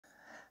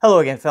Hello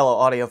again, fellow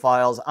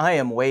audiophiles. I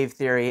am Wave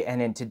Theory,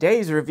 and in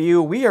today's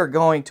review, we are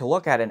going to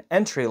look at an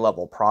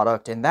entry-level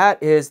product, and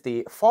that is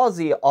the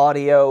Fosi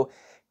Audio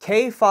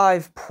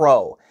K5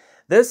 Pro.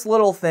 This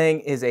little thing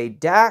is a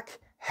DAC,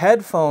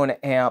 headphone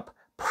amp,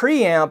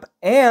 preamp,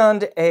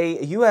 and a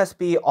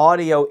USB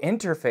audio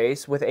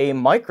interface with a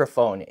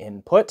microphone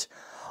input,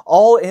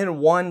 all in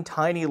one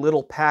tiny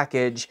little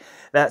package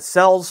that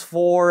sells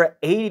for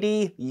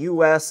 $80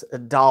 US.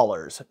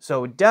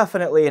 So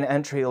definitely an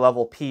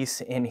entry-level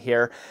piece in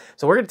here.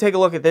 So we're going to take a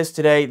look at this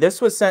today.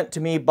 This was sent to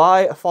me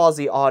by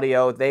Fosi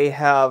Audio. They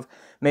have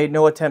made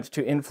no attempt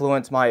to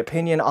influence my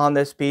opinion on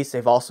this piece.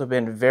 They've also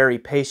been very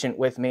patient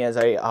with me as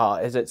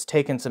it's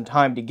taken some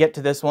time to get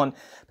to this one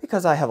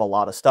because I have a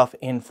lot of stuff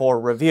in for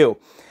review.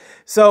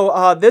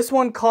 So this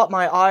one caught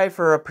my eye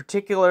for a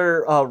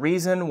particular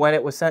reason when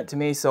it was sent to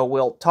me, so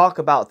we'll talk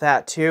about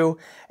that too.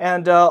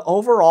 And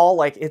overall,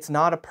 like, it's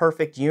not a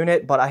perfect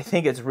unit, but I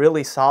think it's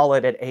really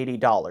solid at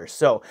 $80.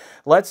 So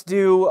let's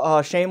do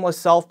shameless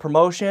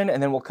self-promotion,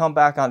 and then we'll come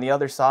back on the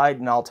other side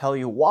and I'll tell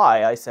you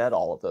why I said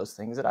all of those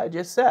things that I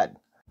just said.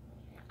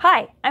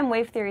 Hi, I'm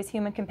Wave Theory's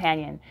human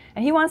companion,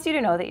 and he wants you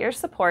to know that your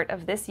support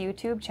of this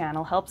YouTube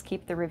channel helps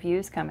keep the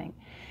reviews coming.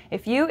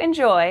 If you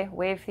enjoy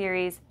Wave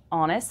Theory's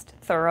honest,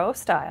 thorough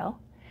style,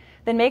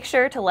 then make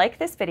sure to like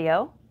this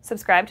video,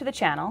 subscribe to the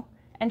channel,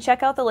 and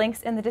check out the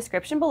links in the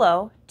description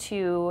below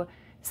to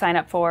sign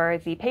up for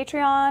the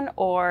Patreon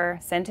or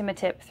send him a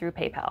tip through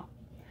PayPal.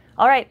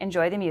 All right,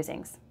 enjoy the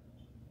musings.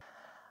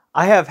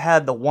 I have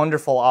had the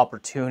wonderful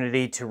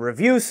opportunity to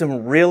review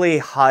some really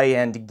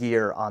high-end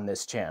gear on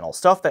this channel,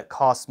 stuff that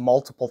costs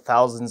multiple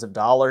thousands of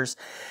dollars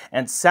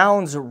and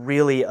sounds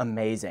really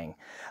amazing.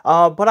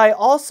 But I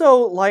also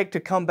like to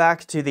come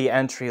back to the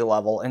entry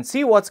level and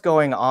see what's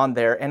going on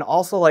there, and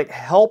also like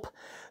help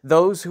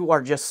those who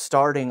are just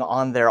starting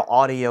on their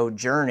audio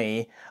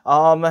journey,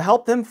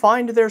 help them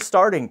find their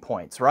starting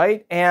points,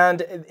 right?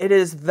 And it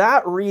is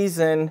that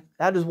reason,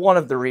 that is one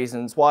of the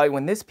reasons why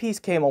when this piece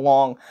came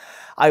along,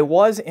 I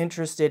was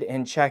interested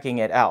in checking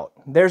it out.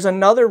 There's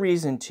another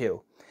reason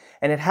too,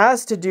 and it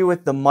has to do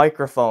with the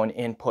microphone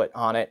input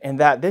on it, and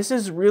that this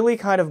is really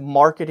kind of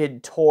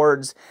marketed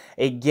towards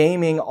a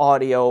gaming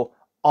audio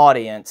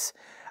audience.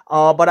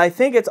 But I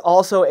think it's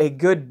also a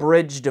good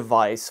bridge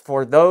device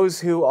for those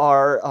who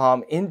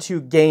are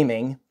into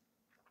gaming,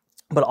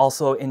 but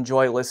also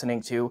enjoy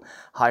listening to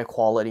high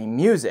quality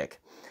music.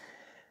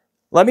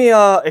 Let me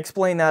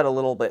explain that a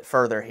little bit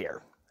further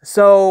here.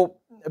 So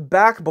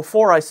back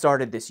before I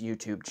started this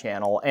YouTube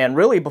channel, and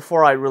really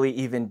before I really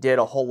even did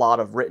a whole lot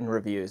of written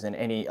reviews in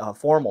any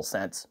formal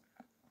sense,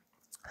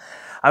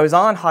 I was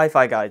on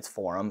Hi-Fi Guide's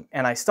forum,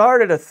 and I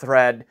started a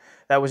thread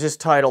that was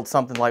just titled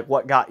something like,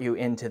 "What got you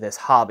into this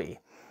hobby?"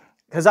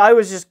 Because I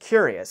was just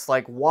curious,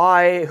 like,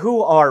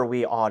 who are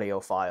we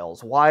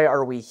audiophiles? Why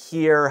are we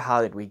here?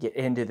 How did we get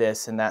into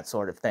this? And that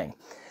sort of thing.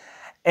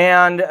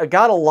 And I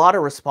got a lot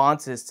of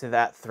responses to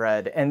that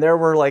thread, and there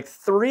were like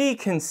 3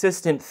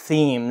 consistent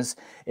themes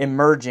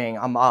emerging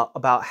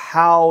about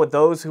how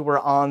those who were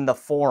on the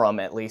forum,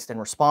 at least, and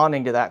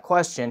responding to that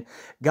question,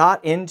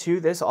 got into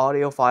this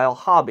audiophile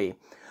hobby.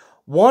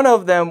 One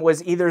of them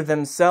was either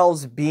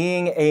themselves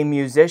being a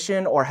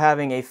musician or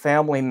having a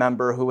family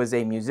member who was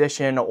a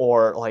musician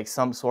or like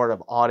some sort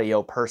of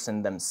audio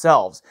person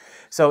themselves.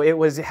 So it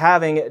was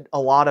having a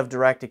lot of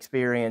direct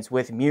experience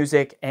with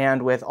music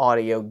and with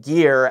audio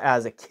gear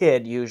as a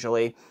kid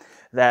usually,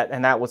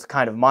 and that was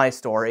kind of my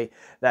story,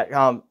 that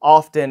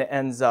often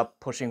ends up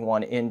pushing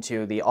one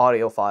into the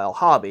audiophile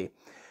hobby.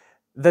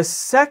 The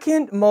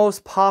second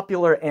most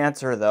popular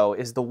answer, though,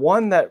 is the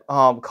one that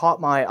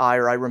caught my eye,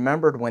 or I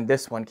remembered when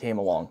this one came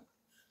along.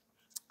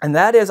 And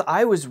that is,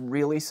 I was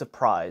really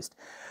surprised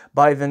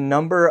by the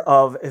number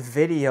of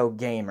video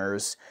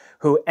gamers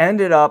who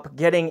ended up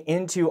getting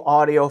into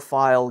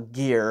audiophile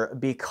gear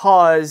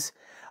because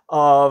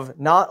of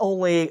not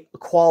only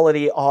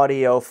quality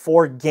audio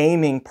for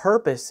gaming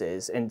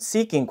purposes and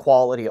seeking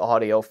quality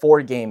audio for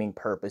gaming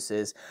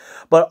purposes,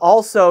 but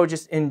also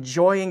just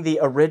enjoying the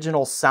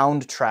original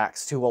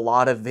soundtracks to a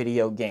lot of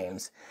video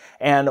games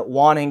and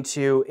wanting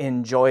to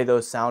enjoy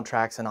those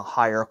soundtracks in a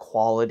higher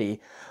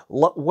quality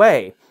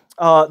way.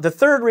 The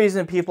third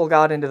reason people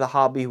got into the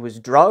hobby was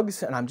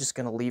drugs, and I'm just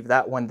going to leave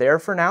that one there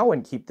for now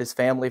and keep this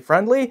family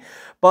friendly.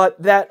 But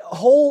that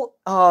whole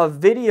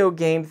video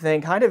game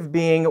thing kind of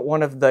being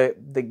one of the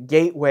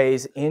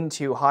gateways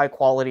into high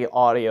quality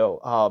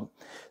audio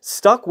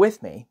stuck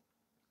with me.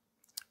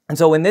 And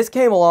so when this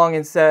came along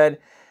and said,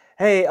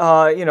 hey,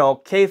 you know,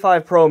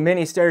 K5 Pro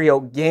Mini Stereo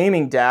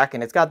Gaming DAC,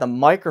 and it's got the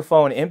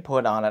microphone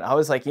input on it, I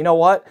was like, you know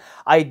what?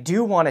 I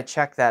do want to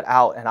check that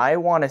out, and I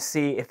want to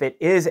see if it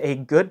is a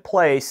good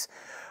place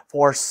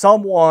for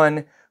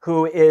someone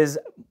who is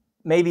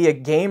maybe a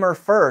gamer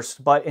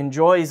first, but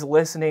enjoys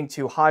listening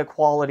to high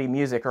quality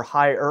music or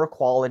higher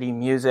quality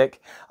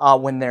music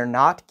when they're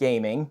not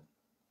gaming.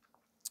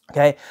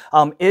 Okay,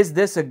 is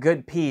this a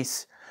good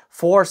piece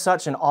for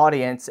such an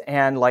audience,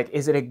 and like,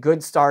 is it a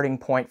good starting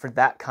point for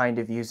that kind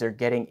of user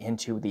getting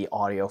into the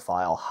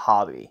audiophile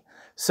hobby?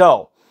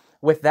 So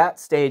with that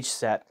stage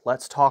set,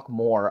 let's talk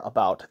more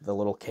about the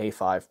little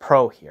K5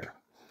 Pro here.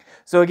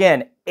 So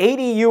again,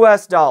 $80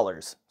 US,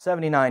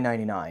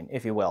 $79.99,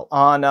 if you will,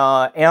 on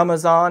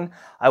Amazon.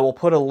 I will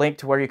put a link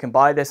to where you can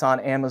buy this on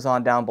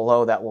Amazon down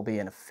below. That will be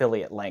an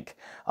affiliate link,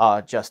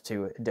 just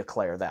to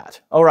declare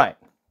that. All right.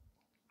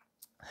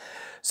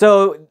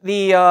 So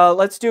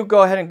let's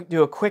go ahead and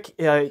do a quick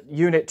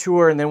unit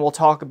tour, and then we'll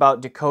talk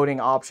about decoding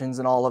options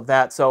and all of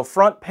that. So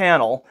front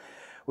panel,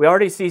 we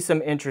already see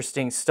some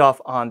interesting stuff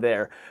on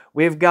there.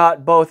 We've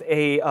got both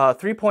a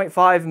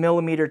 3.5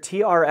 millimeter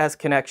TRS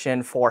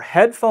connection for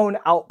headphone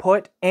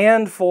output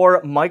and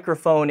for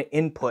microphone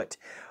input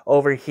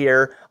over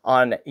here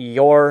on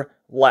your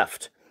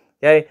left.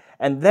 Okay,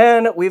 and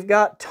then we've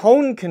got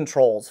tone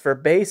controls for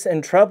bass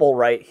and treble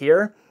right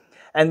here.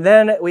 And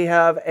then we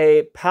have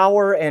a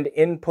power and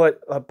input,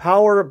 a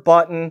power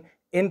button,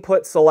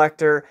 input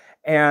selector,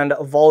 and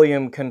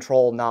volume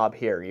control knob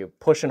here. You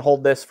push and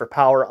hold this for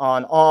power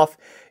on, off.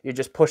 You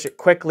just push it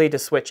quickly to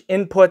switch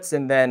inputs,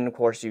 and then, of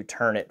course, you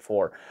turn it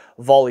for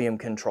volume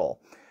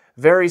control.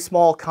 Very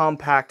small,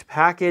 compact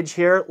package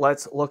here.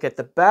 Let's look at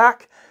the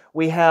back.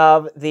 We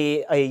have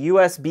a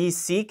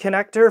USB-C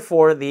connector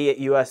for the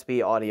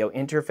USB audio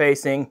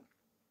interfacing.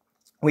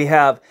 We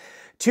have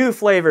two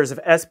flavors of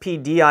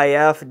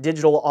SPDIF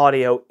digital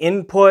audio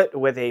input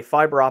with a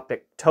fiber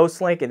optic toast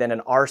link and then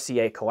an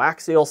RCA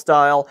coaxial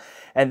style.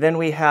 And then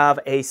we have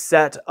a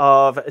set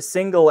of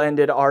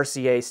single-ended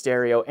RCA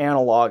stereo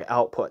analog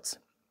outputs.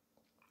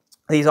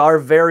 These are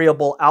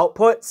variable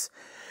outputs.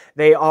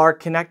 They are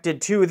connected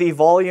to the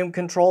volume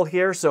control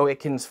here, so it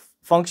can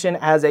function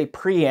as a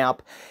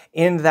preamp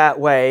in that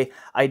way.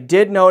 I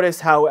did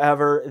notice,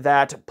 however,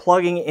 that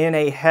plugging in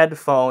a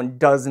headphone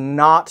does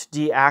not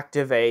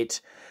deactivate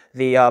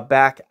the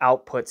back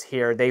outputs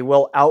here. They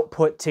will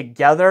output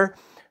together.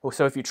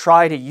 So if you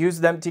try to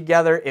use them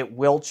together, it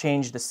will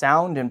change the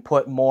sound and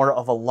put more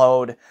of a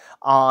load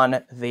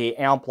on the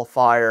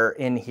amplifier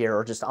in here,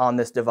 or just on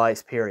this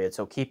device, period.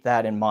 So keep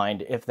that in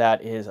mind if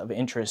that is of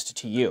interest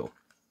to you.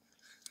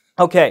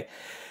 Okay,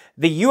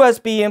 the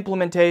USB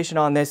implementation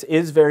on this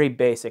is very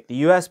basic.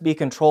 The USB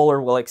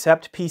controller will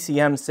accept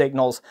PCM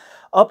signals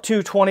up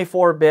to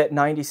 24-bit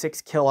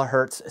 96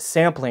 kilohertz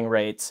sampling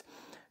rates.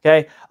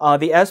 Okay,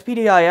 the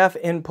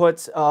SPDIF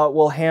inputs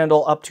will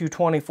handle up to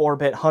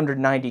 24-bit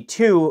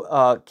 192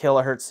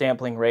 kilohertz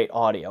sampling rate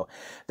audio.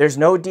 There's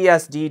no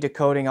DSD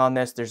decoding on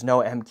this. There's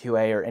no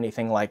MQA or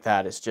anything like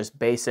that. It's just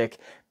basic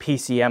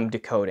PCM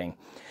decoding.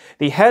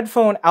 The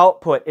headphone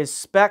output is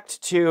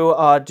spec'd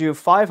to do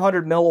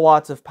 500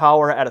 milliwatts of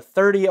power at a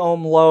 30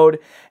 ohm load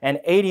and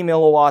 80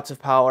 milliwatts of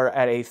power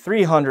at a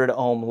 300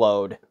 ohm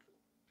load.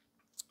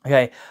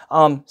 Okay,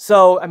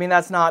 so, I mean,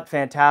 that's not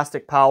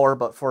fantastic power,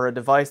 but for a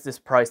device this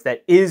price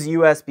that is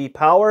USB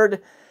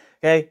powered,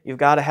 okay, you've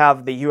got to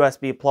have the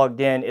USB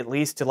plugged in at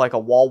least to like a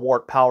wall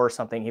wart power or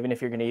something, even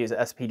if you're going to use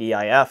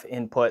SPDIF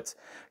inputs,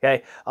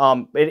 okay.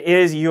 It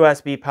is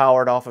USB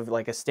powered off of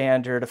like a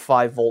standard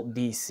 5-volt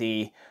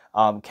DC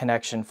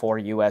connection for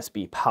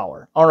USB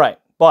power. All right,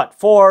 but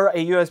for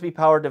a USB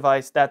powered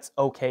device, that's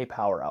okay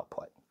power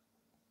output.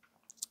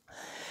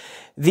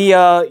 The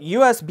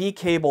USB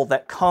cable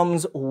that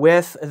comes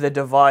with the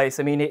device,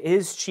 I mean, it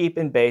is cheap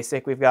and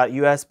basic. We've got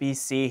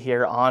USB-C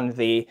here on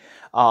this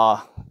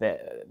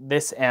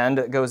end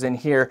that goes in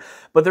here.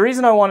 But the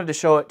reason I wanted to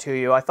show it to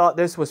you, I thought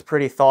this was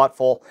pretty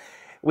thoughtful.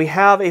 We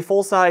have a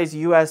full-size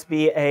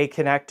USB-A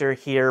connector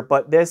here,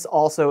 but this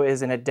also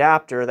is an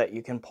adapter that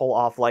you can pull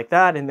off like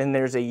that, and then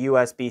there's a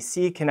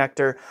USB-C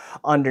connector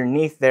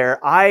underneath there.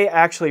 I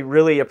actually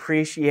really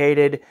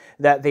appreciated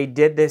that they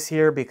did this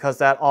here because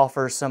that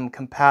offers some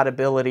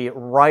compatibility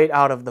right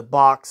out of the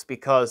box,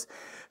 because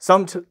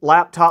some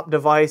laptop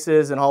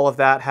devices and all of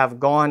that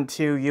have gone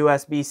to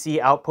USB-C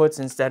outputs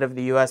instead of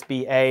the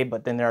USB-A,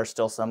 but then there are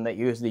still some that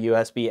use the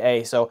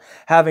USB-A. So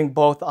having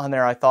both on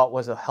there I thought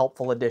was a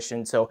helpful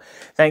addition. So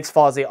thanks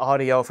Fosi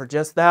Audio for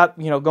just that,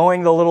 you know,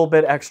 going the little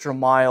bit extra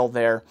mile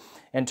there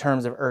in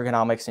terms of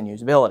ergonomics and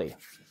usability.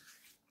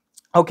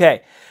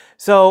 Okay,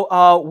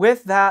 so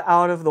with that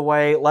out of the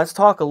way, let's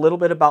talk a little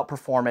bit about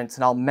performance,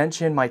 and I'll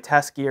mention my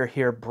test gear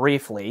here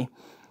briefly.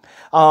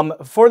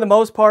 For the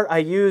most part, I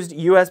used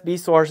USB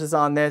sources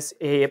on this.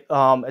 It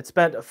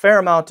spent a fair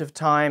amount of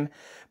time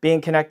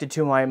being connected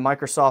to my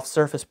Microsoft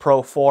Surface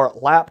Pro 4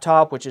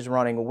 laptop, which is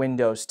running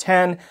Windows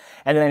 10.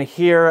 And then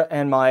here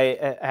in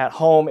at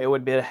home,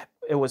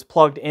 it was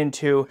plugged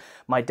into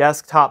my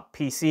desktop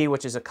PC,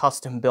 which is a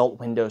custom-built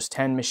Windows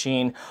 10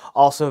 machine,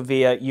 also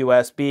via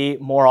USB,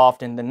 more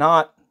often than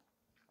not.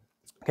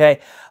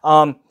 Okay.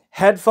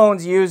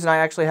 Headphones used, and I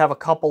actually have a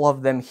couple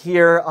of them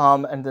here,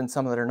 and then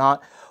some that are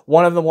not.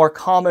 One of the more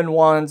common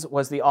ones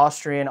was the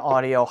Austrian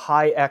Audio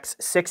Hi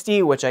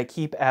X60, which I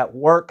keep at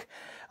work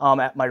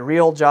at my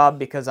real job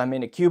because I'm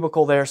in a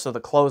cubicle there, so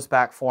the closed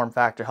back form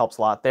factor helps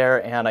a lot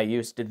there, and I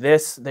used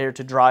this there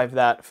to drive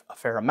that a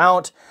fair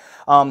amount.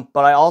 But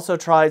I also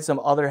tried some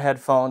other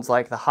headphones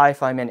like the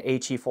HiFiMan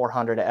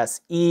HE400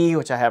 SE,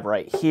 which I have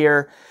right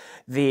here,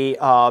 the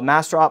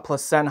Master Op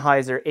plus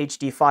Sennheiser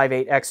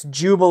HD58X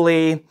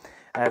Jubilee,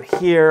 I have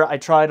here, I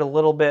tried a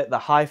little bit the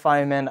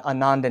Hi-Fi-Man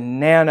Ananda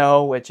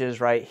Nano, which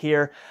is right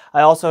here.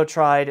 I also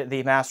tried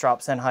the Mastrop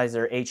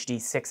Sennheiser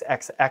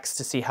HD6XX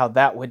to see how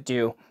that would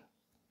do,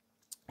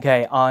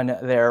 okay, on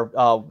their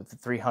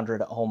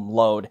 300 ohm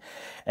load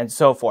and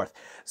so forth.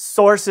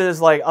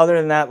 Sources, like other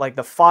than that, like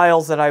the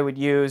files that I would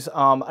use,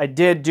 I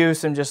did do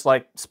some just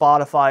like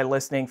Spotify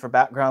listening for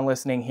background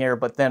listening here,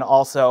 but then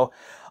also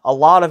a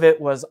lot of it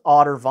was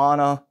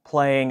Ottervana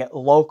playing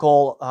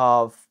local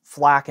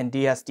FLAC and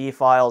DSD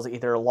files,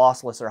 either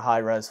lossless or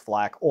high-res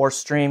FLAC, or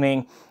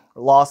streaming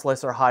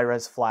lossless or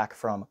high-res FLAC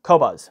from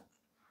Qobuz.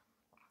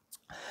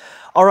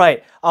 All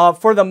right,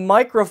 for the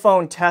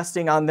microphone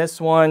testing on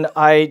this one,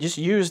 I just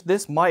used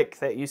this mic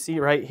that you see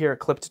right here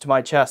clipped to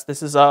my chest.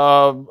 This is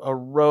a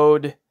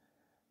Rode,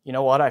 you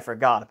know what, I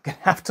forgot. I'm gonna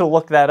have to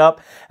look that up,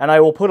 and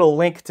I will put a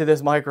link to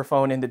this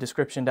microphone in the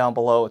description down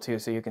below too,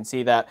 so you can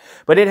see that.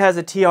 But it has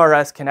a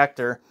TRS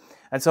connector,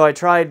 and so I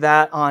tried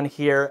that on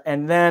here,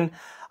 and then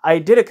I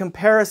did a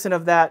comparison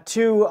of that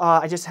to,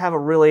 I just have a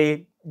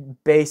really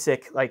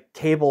basic like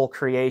Cable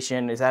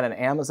Creation. Is that an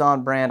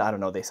Amazon brand? I don't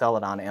know, they sell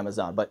it on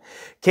Amazon, but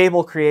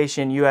Cable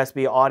Creation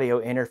USB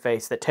audio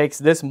interface that takes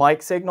this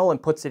mic signal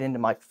and puts it into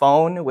my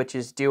phone, which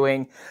is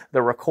doing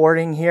the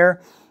recording here.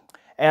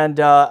 And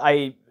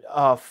I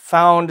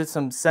found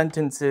some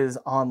sentences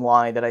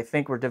online that I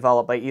think were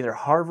developed by either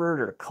Harvard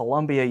or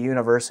Columbia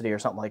University or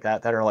something like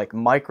that, that are like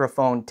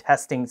microphone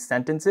testing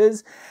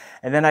sentences.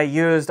 And then I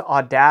used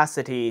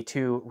Audacity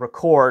to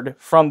record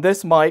from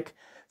this mic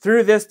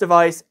through this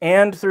device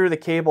and through the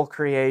Cable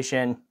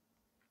Creation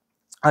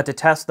to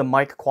test the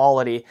mic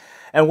quality.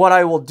 And what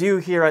I will do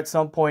here at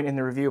some point in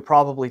the review,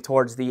 probably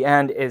towards the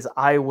end, is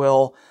I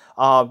will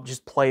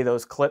just play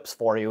those clips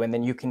for you, and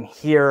then you can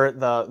hear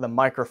the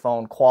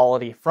microphone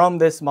quality from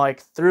this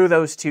mic through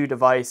those two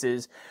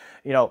devices.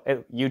 You know,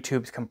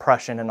 YouTube's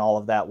compression and all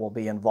of that will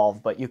be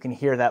involved, but you can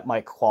hear that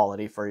mic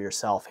quality for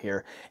yourself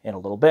here in a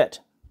little bit.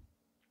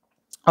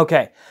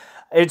 Okay,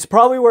 it's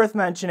probably worth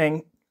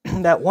mentioning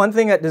that one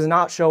thing that does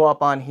not show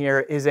up on here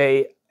is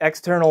a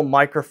external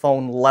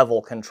microphone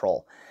level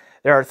control.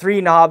 There are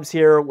three knobs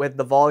here with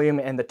the volume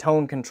and the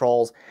tone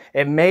controls.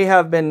 It may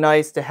have been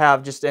nice to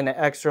have just an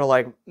extra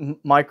like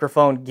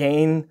microphone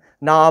gain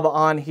knob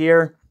on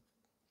here.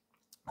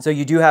 So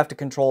you do have to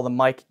control the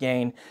mic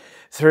gain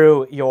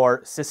through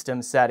your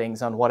system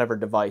settings on whatever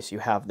device you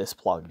have this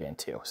plugged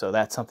into. So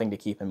that's something to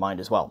keep in mind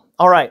as well.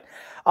 All right,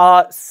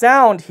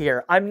 sound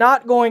here. I'm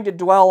not going to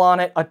dwell on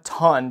it a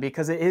ton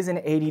because it is an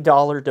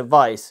 $80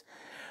 device.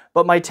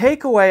 But my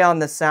takeaway on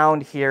the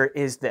sound here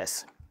is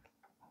this.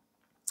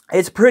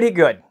 It's pretty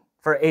good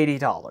for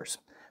 $80,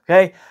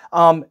 okay?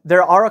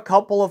 There are a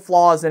couple of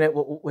flaws in it,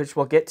 which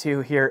we'll get to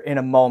here in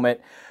a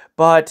moment.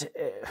 But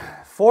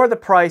for the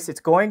price, it's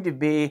going to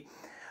be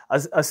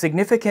a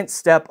significant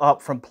step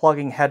up from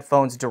plugging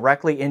headphones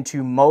directly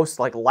into most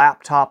like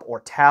laptop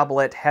or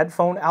tablet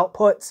headphone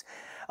outputs.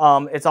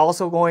 It's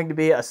also going to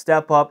be a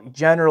step up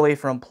generally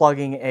from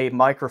plugging a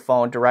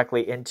microphone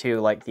directly into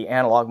like the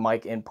analog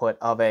mic input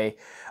of a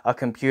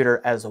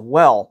computer as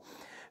well.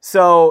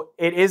 So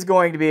it is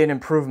going to be an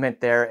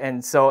improvement there.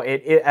 And so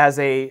it as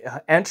a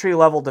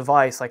entry-level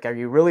device, like, are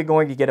you really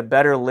going to get a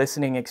better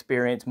listening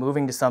experience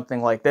moving to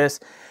something like this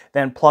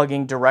than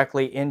plugging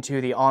directly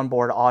into the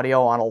onboard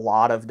audio on a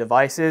lot of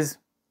devices?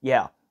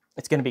 Yeah,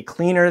 it's going to be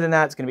cleaner than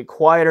that. It's going to be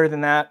quieter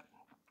than that.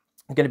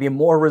 It's going to be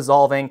more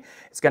resolving.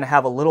 It's going to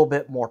have a little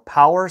bit more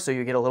power, so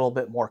you get a little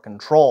bit more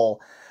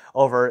control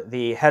over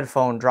the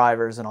headphone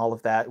drivers and all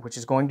of that, which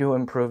is going to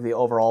improve the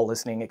overall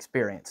listening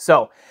experience.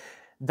 So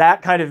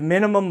that kind of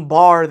minimum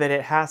bar that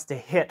it has to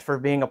hit for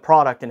being a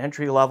product, an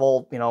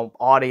entry-level, you know,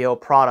 audio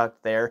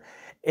product there,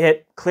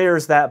 it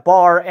clears that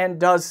bar and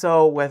does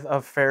so with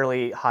a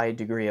fairly high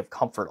degree of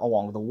comfort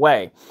along the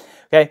way.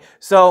 Okay,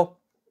 so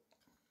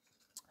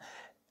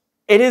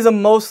it is a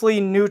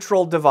mostly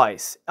neutral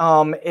device.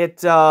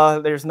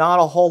 There's not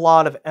a whole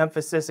lot of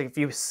emphasis. If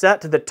you set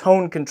the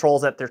tone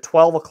controls at their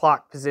 12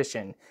 o'clock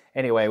position,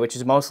 anyway, which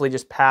is mostly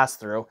just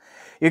pass-through,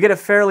 you get a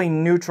fairly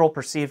neutral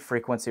perceived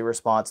frequency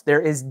response.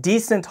 There is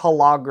decent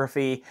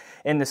holography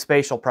in the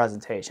spatial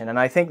presentation, and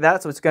I think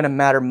that's what's going to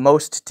matter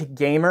most to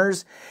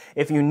gamers.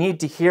 If you need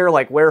to hear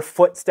like where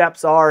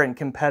footsteps are in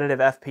competitive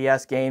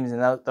FPS games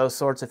and those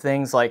sorts of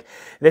things, like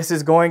this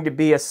is going to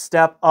be a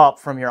step up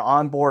from your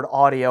onboard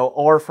audio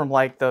or from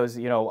like those,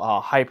 you know,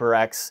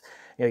 HyperX,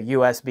 you know,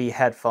 USB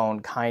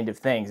headphone kind of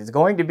things. It's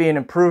going to be an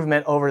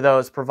improvement over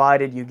those,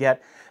 provided you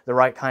get the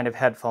right kind of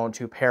headphone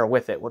to pair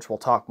with it, which we'll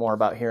talk more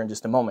about here in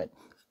just a moment.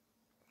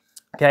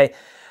 Okay,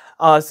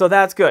 so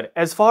that's good.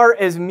 As far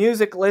as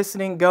music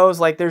listening goes,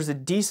 like there's a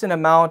decent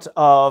amount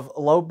of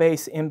low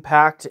bass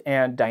impact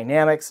and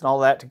dynamics and all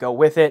that to go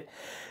with it.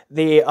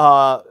 The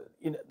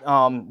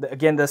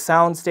again, the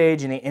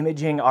soundstage and the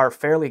imaging are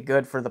fairly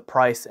good for the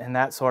price and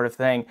that sort of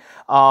thing.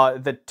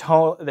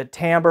 The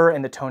timbre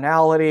and the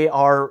tonality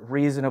are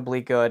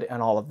reasonably good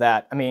and all of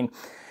that. I mean,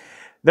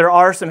 There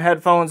are some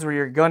headphones where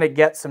you're going to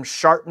get some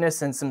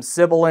sharpness and some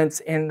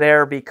sibilance in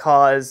there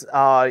because,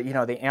 you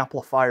know, the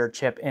amplifier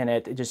chip in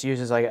it, it just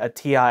uses like a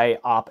TI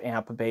op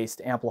amp based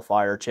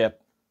amplifier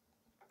chip.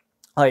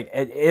 Like,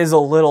 it is a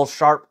little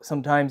sharp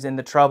sometimes in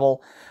the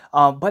treble,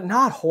 but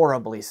not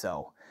horribly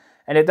so.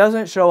 And it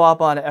doesn't show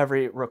up on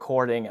every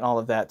recording and all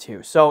of that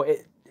too. So,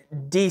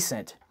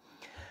 decent.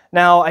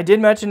 Now, I did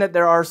mention that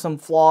there are some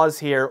flaws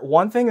here.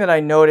 One thing that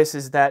I notice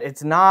is that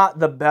it's not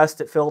the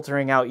best at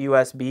filtering out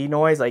USB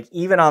noise. Like,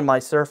 even on my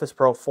Surface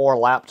Pro 4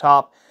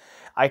 laptop,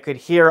 I could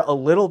hear a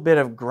little bit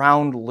of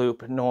ground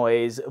loop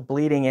noise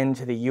bleeding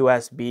into the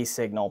USB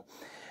signal.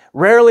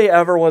 Rarely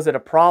ever was it a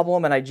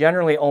problem, and I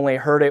generally only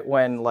heard it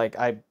when, like,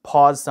 I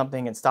paused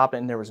something and stopped it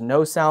and there was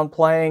no sound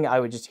playing. I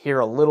would just hear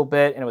a little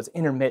bit, and it was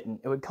intermittent.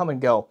 It would come and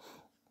go.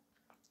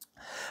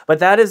 But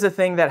that is a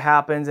thing that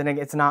happens, and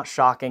it's not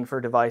shocking for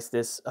a device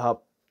this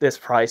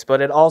price,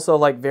 but it also,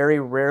 like, very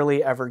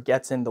rarely ever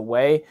gets in the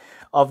way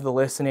of the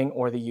listening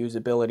or the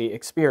usability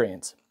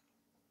experience.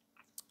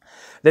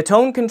 The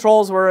tone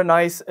controls were a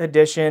nice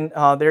addition.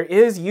 There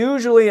is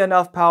usually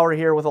enough power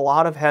here with a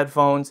lot of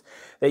headphones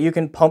that you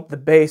can pump the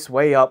bass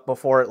way up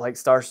before it, like,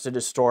 starts to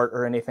distort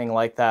or anything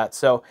like that.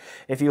 So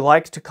if you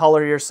like to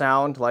color your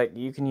sound, like,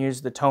 you can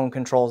use the tone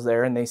controls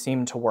there, and they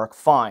seem to work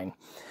fine.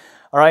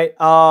 All right,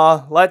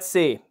 let's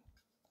see.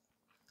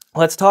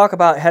 Let's talk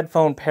about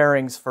headphone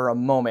pairings for a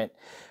moment.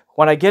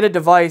 When I get a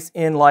device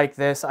in like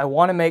this, I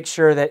want to make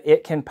sure that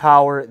it can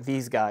power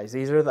these guys.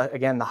 These are,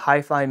 again, the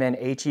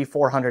HiFiMan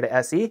HE400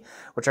 SE,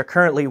 which are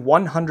currently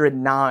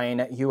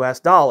 $109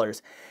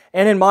 US.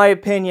 And in my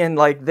opinion,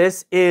 like,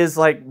 this is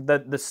like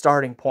the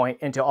starting point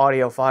into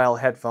audiophile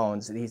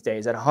headphones these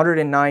days. At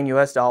 $109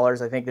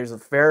 US, I think there's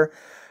a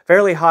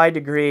fairly high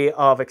degree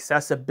of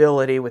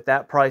accessibility with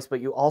that price,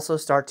 but you also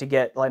start to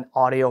get an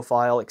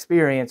audiophile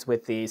experience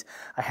with these.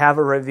 I have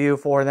a review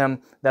for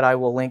them that I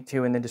will link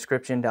to in the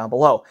description down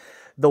below.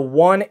 The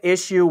one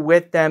issue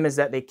with them is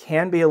that they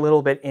can be a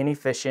little bit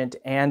inefficient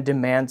and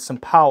demand some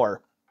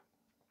power.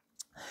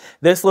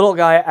 This little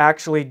guy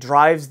actually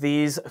drives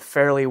these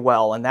fairly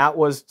well, and that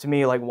was, to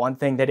me, like, one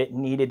thing that it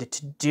needed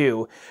to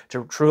do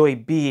to truly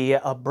be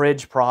a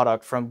bridge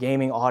product from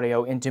gaming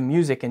audio into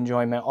music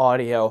enjoyment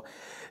audio.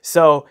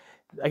 So,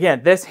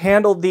 again, this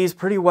handled these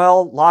pretty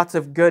well. Lots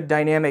of good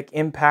dynamic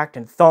impact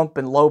and thump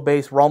and low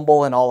bass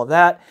rumble and all of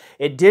that.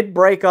 It did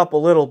break up a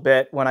little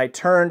bit when I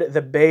turned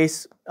the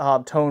bass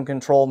tone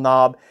control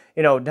knob,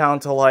 you know, down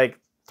to like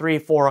 3,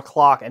 4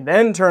 o'clock, and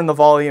then turned the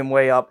volume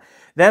way up.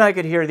 Then I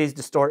could hear these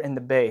distort in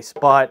the bass.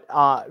 But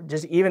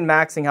just even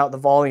maxing out the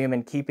volume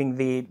and keeping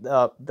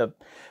the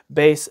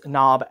bass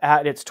knob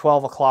at its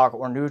 12 o'clock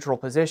or neutral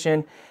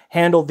position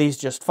handled these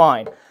just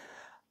fine.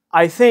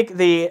 I think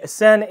the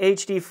Sen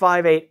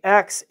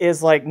HD58X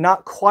is, like,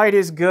 not quite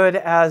as good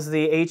as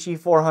the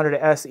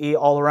HE400 SE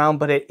all around,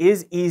 but it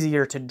is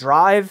easier to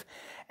drive,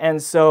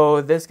 and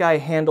so this guy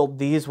handled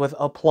these with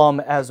aplomb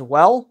as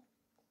well.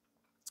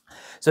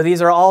 So these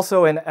are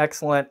also an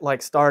excellent,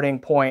 like, starting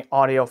point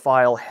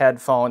audiophile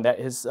headphone that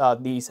is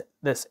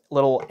this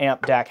little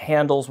amp DAC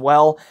handles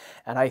well,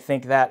 and I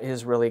think that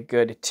is really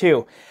good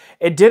too.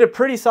 It did a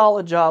pretty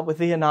solid job with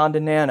the Ananda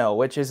Nano,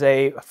 which is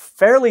a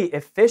fairly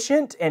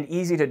efficient and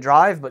easy to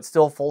drive, but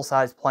still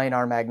full-size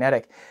planar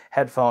magnetic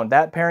headphone.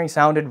 That pairing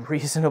sounded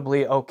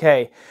reasonably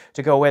okay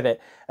to go with it.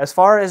 As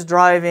far as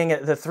driving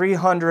the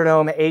 300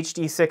 ohm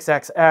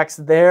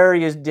HD6XX, there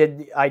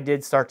I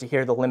did start to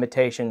hear the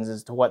limitations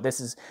as to what this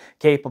is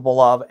capable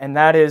of, and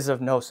that is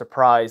of no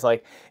surprise.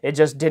 Like, it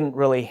just didn't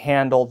really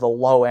handle the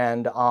low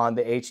end on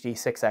the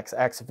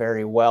HD6XX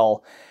very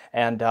well,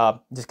 and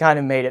just kind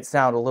of made it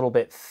sound a little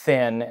bit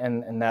thin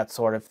and that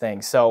sort of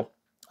thing. So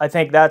I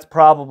think that's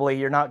probably,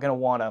 you're not going to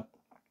want to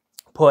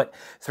put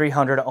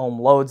 300 ohm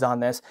loads on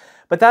this,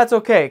 but that's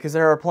okay because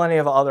there are plenty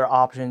of other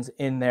options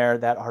in there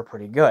that are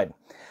pretty good.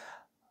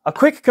 A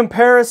quick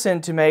comparison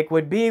to make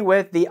would be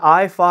with the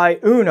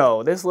iFi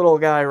Uno, this little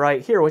guy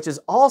right here, which is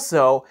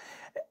also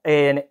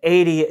an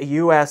 $80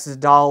 US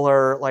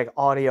like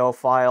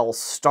audiophile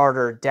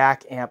starter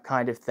DAC amp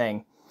kind of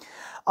thing.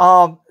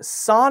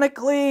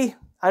 Sonically,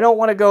 I don't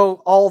want to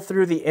go all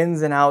through the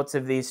ins and outs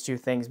of these two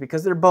things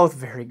because they're both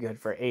very good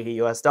for $80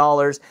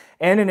 US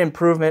and an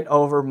improvement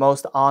over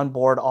most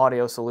onboard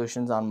audio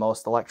solutions on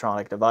most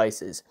electronic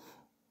devices.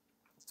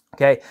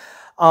 Okay,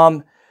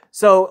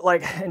 so,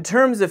 like, in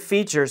terms of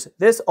features,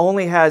 this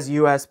only has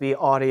USB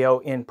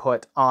audio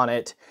input on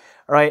it.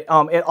 Right.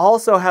 It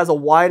also has a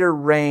wider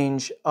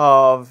range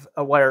of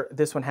where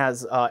this one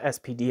has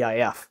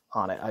SPDIF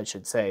on it, I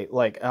should say,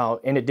 like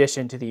in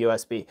addition to the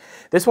USB.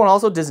 This one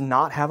also does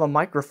not have a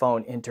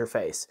microphone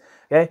interface.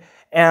 Okay.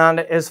 And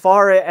as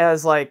far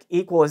as, like,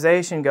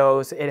 equalization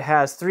goes, it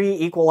has 3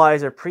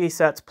 equalizer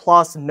presets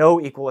plus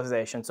no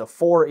equalization. So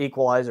 4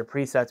 equalizer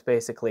presets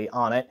basically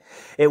on it.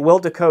 It will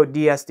decode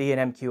DSD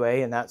and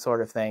MQA and that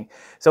sort of thing.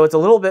 So it's a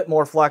little bit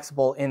more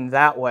flexible in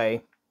that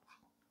way.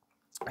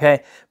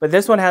 Okay, but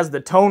this one has the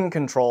tone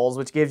controls,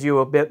 which gives you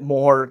a bit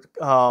more,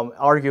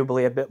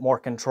 arguably a bit more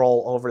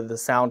control over the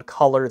sound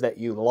color that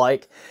you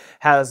like.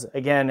 Has,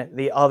 again,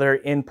 the other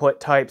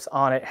input types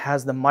on it,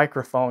 has the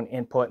microphone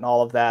input and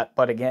all of that,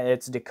 but again,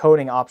 its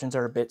decoding options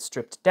are a bit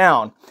stripped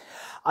down.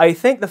 I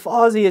think the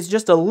Fosi is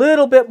just a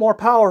little bit more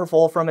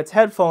powerful from its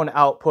headphone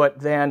output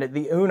than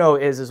the Uno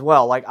is as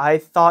well. Like, I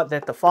thought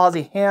that the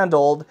Fosi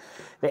handled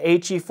the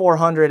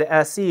HE400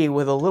 SE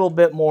with a little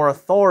bit more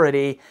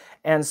authority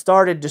and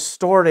started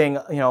distorting,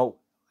 you know,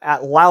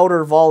 at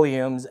louder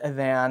volumes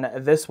than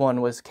this one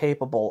was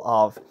capable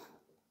of.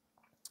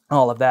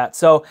 All of that.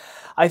 So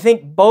I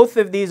think both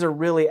of these are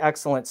really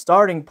excellent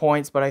starting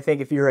points, but I think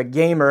if you're a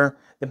gamer,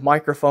 the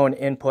microphone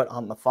input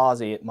on the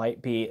Fosi, it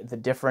might be the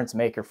difference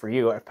maker for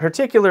you,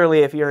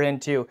 particularly if you're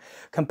into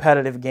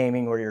competitive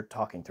gaming where you're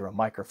talking through a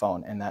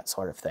microphone and that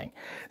sort of thing.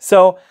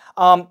 So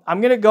I'm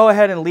going to go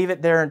ahead and leave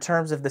it there in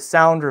terms of the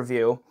sound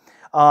review.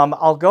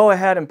 I'll go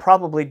ahead and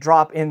probably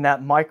drop in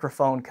that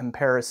microphone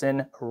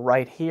comparison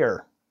right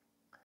here.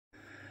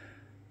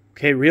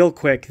 Okay, real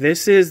quick,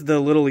 this is the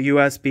little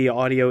USB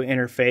audio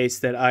interface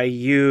that I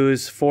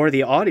use for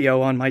the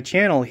audio on my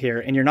channel here,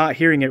 and you're not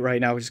hearing it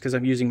right now just because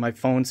I'm using my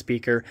phone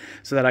speaker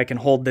so that I can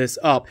hold this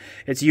up.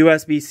 It's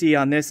USB-C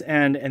on this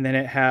end, and then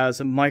it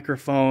has a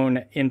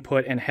microphone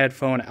input and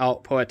headphone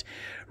output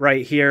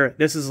right here.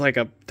 This is like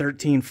a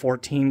 $13,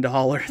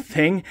 $14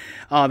 thing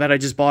that I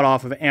just bought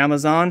off of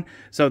Amazon.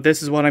 So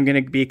this is what I'm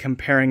going to be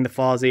comparing the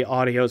Fosi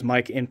Audio's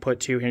mic input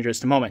to in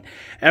just a moment.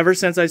 Ever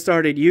since I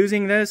started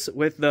using this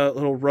with the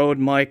little Rode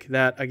mic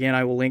that, again,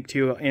 I will link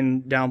to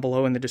down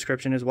below in the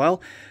description as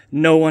well,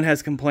 no one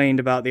has complained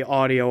about the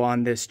audio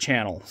on this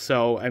channel.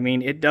 So, I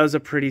mean, it does a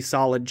pretty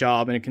solid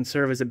job, and it can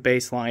serve as a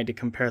baseline to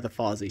compare the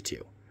Fosi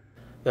to.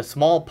 The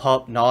small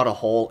pup gnawed a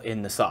hole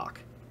in the sock.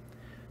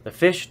 The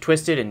fish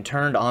twisted and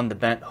turned on the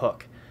bent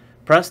hook.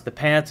 Pressed the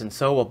pants and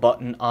sew a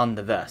button on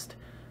the vest.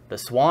 The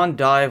swan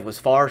dive was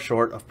far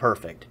short of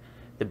perfect.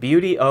 The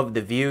beauty of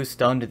the view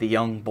stunned the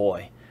young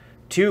boy.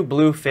 2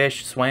 blue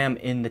fish swam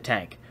in the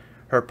tank.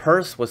 Her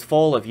purse was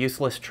full of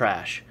useless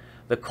trash.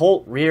 The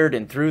colt reared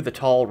and threw the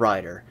tall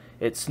rider.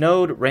 It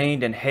snowed,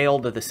 rained, and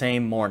hailed the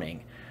same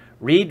morning.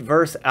 Read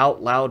verse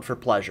out loud for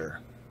pleasure.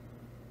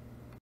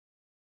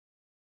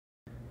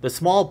 The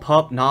small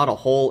pup gnawed a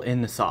hole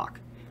in the sock.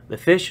 The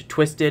fish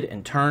twisted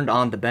and turned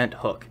on the bent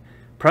hook.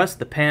 Pressed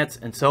the pants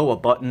and sew a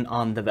button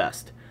on the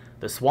vest.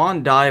 The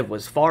swan dive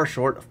was far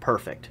short of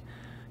perfect.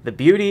 The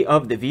beauty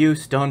of the view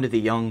stunned the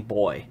young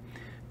boy.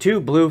 2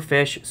 blue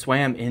fish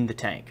swam in the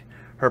tank.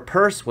 Her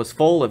purse was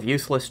full of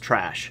useless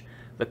trash.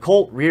 The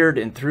colt reared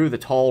and threw the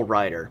tall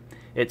rider.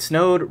 It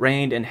snowed,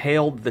 rained, and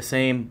hailed the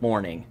same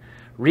morning.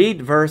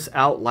 Read verse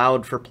out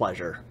loud for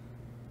pleasure.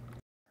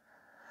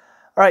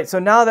 All right, so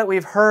now that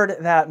we've heard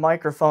that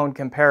microphone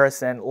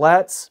comparison,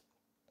 let's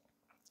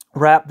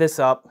wrap this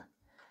up.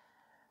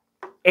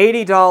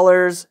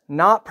 $80,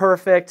 not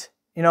perfect,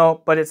 you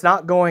know, but it's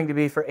not going to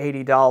be for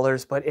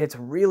 $80, but it's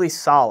really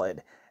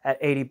solid at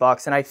 80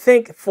 bucks. And I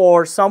think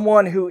for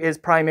someone who is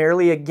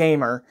primarily a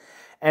gamer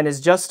and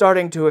is just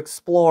starting to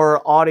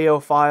explore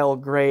audiophile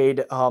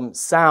grade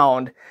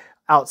sound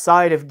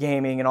outside of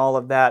gaming and all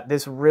of that,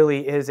 this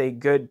really is a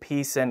good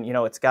piece, and you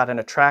know, it's got an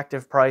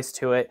attractive price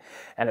to it,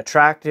 an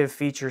attractive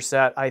feature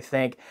set, I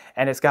think,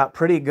 and it's got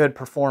pretty good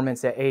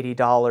performance at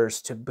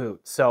 $80 to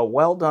boot. So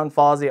well done,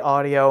 Fosi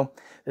Audio.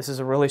 This is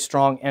a really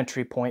strong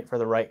entry point for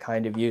the right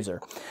kind of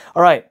user.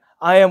 All right,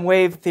 I am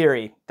Wave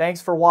Theory.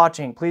 Thanks for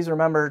watching. Please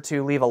remember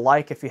to leave a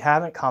like if you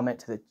haven't,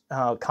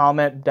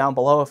 comment down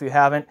below if you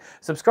haven't,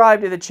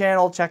 subscribe to the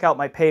channel, check out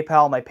my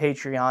PayPal, my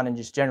Patreon, and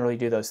just generally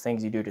do those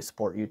things you do to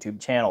support YouTube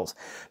channels.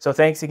 So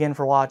thanks again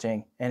for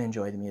watching, and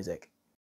enjoy the music.